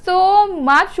 thank you so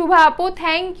much Shubha আপু,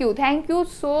 থ্যাংক ইউ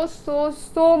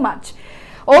সো মাচ,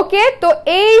 ওকে। তো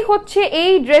এই হচ্ছে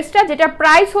এই ড্রেসটা, যেটা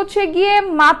প্রাইস হচ্ছে গিয়ে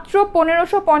মাত্র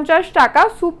 1550 টাকা।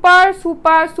 সুপার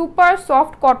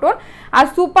সফট কটন আর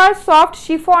সুপার সফট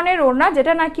শিফনের ওড়না,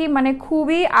 যেটা নাকি মানে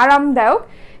খুবই আরামদায়ক,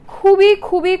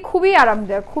 খুবই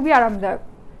আরামদায়ক।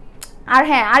 আর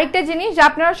হ্যাঁ আরেকটা জিনিস, যে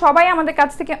আপনারা সবাই আমাদের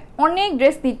কাছ থেকে অনেক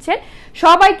ড্রেস নিচ্ছেন,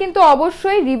 সবাই কিন্তু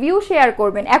অবশ্যই রিভিউ শেয়ার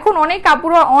করবেন। এখন অনেক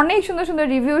আপুরা অনেক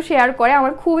সুন্দর রিভিউ শেয়ার করে,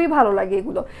 আমার খুবই ভালো লাগে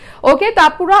এগুলো, ওকে। তো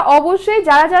আপুরা অবশ্যই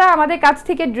যারা আমাদের কাছ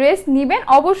থেকে ড্রেস নেবেন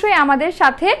অবশ্যই আমাদের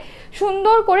সাথে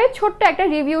সুন্দর করে ছোট্ট একটা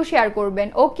রিভিউ শেয়ার করবেন,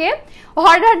 ওকে।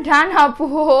 অর্ডার ডান আপু,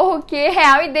 ওকে। হ্যাঁ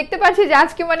আমি দেখতে পাচ্ছি যে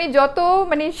আজকে মানে যত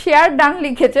মানে শেয়ার ডান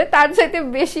লিখেছে তার চাইতে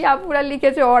বেশি আপুরা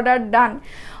লিখেছে অর্ডার ডান,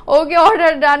 ওকে।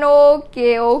 অর্ডার ডান, ওকে।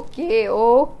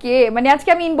 মানে আজকে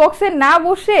আমি ইনবক্সে না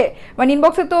বসে, মানে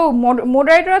ইনবক্সে তো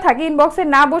মডারেটররা থাকে, ইনবক্সে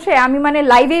না বসে আমি মানে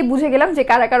লাইভেই বুঝে গেলাম যে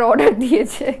কারা অর্ডার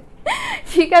দিয়েছে,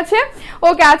 ঠিক আছে,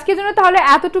 ওকে। আজকের জন্য তাহলে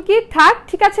এতটুকুই থাক,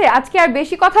 ঠিক আছে। আজকে আর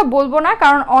বেশি কথা বলবো না,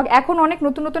 কারণ এখন অনেক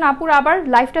নতুন আপুরা আবার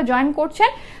লাইভটা জয়েন করছেন।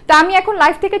 তো আমি এখন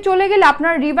লাইভ থেকে চলে গেলে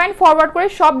আপনারা রিভাইন্ড ফরওয়ার্ড করে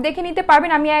সব দেখে নিতে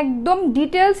পারবেন। আমি একদম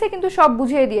ডিটেলসে কিন্তু সব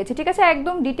বুঝিয়ে দিয়েছি, ঠিক আছে,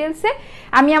 একদম ডিটেলসে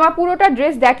আমি আমার পুরোটা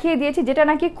ড্রেস দেখিয়ে দিয়েছি, যেটা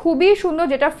নাকি খুবই সুন্দর,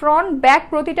 যেটা ফ্রন্ট ব্যাক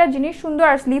প্রতিটা জিনিস সুন্দর।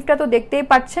 আর স্লিভটা তো দেখতেই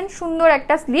পাচ্ছেন, সুন্দর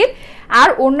একটা স্লিভ, আর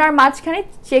ওড়নার মাঝখানে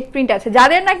চেক প্রিন্ট আছে।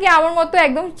 যাদের নাকি আমার মতো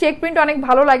একদম চেক প্রিন্ট অনেক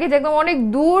ভালো লাগে, যে একদম অনেক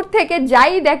দূর থেকে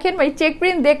যাই দেখেন মানে চেক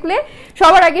প্রিন্ট দেখলে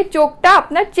সবার আগে চোখটা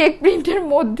আপনার চেক প্রিন্টের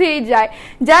মধ্যেই যায়।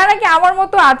 যারা নাকি আমার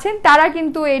মতো আছেন তারা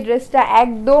কিন্তু এই ড্রেসটা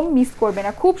একদম মিস করবে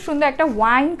না। খুব সুন্দর একটা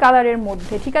ওয়াইন কালারের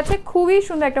মধ্যে, ঠিক আছে, খুবই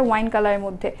সুন্দর একটা ওয়াইন কালারের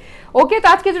মধ্যে। ওকে, তো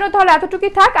আজকের জন্য তাহলে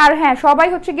এতটুকুই থাক। আর হ্যাঁ, সবাই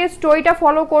হচ্ছে গিয়ে স্টোরিটা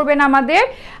ফলো করবেন আমাদের।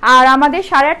 আর আমাদের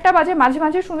 8:30 বাজে মাঝে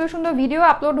মাঝে সুন্দর সুন্দর ভিডিও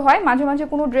আপলোড হয়, মাঝে মাঝে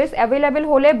কোনো ড্রেস অ্যাভেলেবেল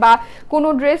হলে বা কোনো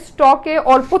ড্রেস স্টকে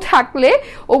অল্প থাকলে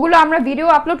ওগুলো আমরা ভিডিও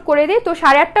আপলোড করে দিই। তো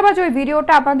 8:30 বাজে ওই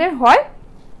ভিডিওটা আপনাদের হয়,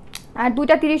 আর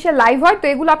 2:30 লাইভ হয়। তো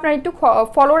এগুলো আপনারা একটু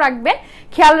ফলো রাখবেন,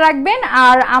 খেয়াল রাখবেন।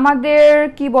 আর আমাদের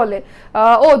কি বলে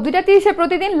 2:30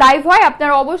 প্রতিদিন লাইভ হয়,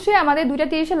 আপনারা অবশ্যই আমাদের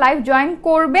 2:30 লাইভ জয়েন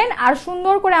করবেন। আর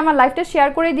সুন্দর করে আমার লাইভটা শেয়ার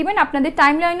করে দিবেন, আপনাদের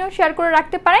টাইম লাইনেও শেয়ার করে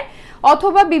রাখতে পারেন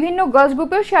অথবা বিভিন্ন গার্লস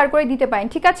গ্রুপেও শেয়ার করে দিতে পারেন,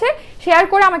 ঠিক আছে। শেয়ার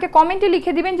করে আমাকে কমেন্টে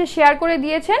লিখে দিবেন যে শেয়ার করে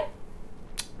দিয়েছেন,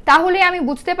 তাহলে আমি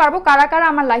বুঝতে পারবো কারা কারা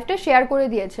আমার লাইভটা শেয়ার করে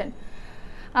দিয়েছেন।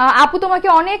 আপু তোমাকে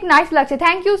অনেক নাইস লাগছে,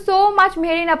 thank you so much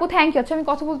marine আপু, থ্যাংক ইউ। আচ্ছা, আমি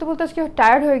কথা বলতে বলতে আজকে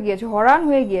টায়ার্ড হয়ে গিয়েছি, হরান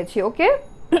হয়ে গিয়েছি। ওকে,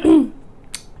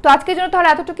 তো আজকের জন্য তাহলে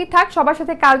এতটুকুই থাক। সবার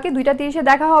সাথে কালকে 2:30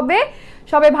 দেখা হবে।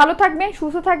 সবাই ভালো থাকবেন,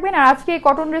 সুস্থ থাকবেন। আর আজকে এই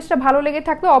কটন ড্রেসটা ভালো লেগে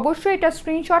থাকলে অবশ্যই এটা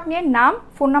স্ক্রিনশট নিয়ে নাম,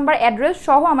 ফোন নাম্বার, অ্যাড্রেস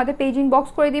সহ আমাদের পেজ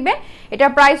ইনবক্স করে দিবেন। এটা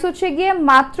প্রাইস হচ্ছে গিয়ে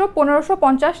মাত্র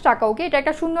 1550 টাকা। ওকে, এটা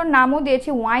একটা সুন্দর নামও দিয়েছে,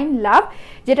 ওয়াইন লাভ,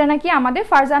 যেটা নাকি আমাদের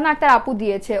ফারজানা আক্তার আপু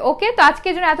দিয়েছে। ওকে, তো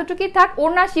আজকের জন্য এতটুকুই থাক।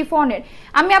 ওড়না শিফনের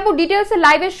আমি আপু ডিটেলসে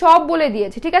লাইভে সব বলে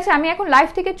দিয়েছি, ঠিক আছে। আমি এখন লাইভ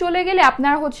থেকে চলে গেলে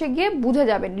আপনারা হচ্ছে গিয়ে বুঝে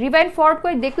যাবেন, রিভাইন্ড ফরওয়ার্ড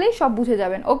করে দেখলেই সব বুঝে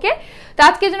যাবেন। ওকে, তো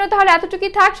আজকের জন্য তাহলে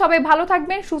এতটুকুই থাক। সবাই ভালো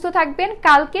থাকবেন, সুস্থ থাকবেন।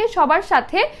 কালকে সবার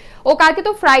সাথে, ও কালকে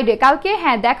তো ফ্রাইডে, কালকে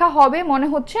হ্যাঁ দেখা হবে মনে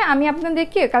হচ্ছে। আমি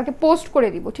আপনাদেরকে কালকে পোস্ট করে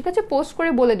দিব, ঠিক আছে, পোস্ট করে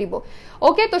বলে দিব।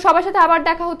 ওকে, তো সবার সাথে আবার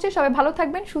দেখা হচ্ছে। সবাই ভালো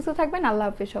থাকবেন, সুস্থ থাকবেন। আল্লাহ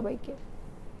হাফেজ সবাইকে।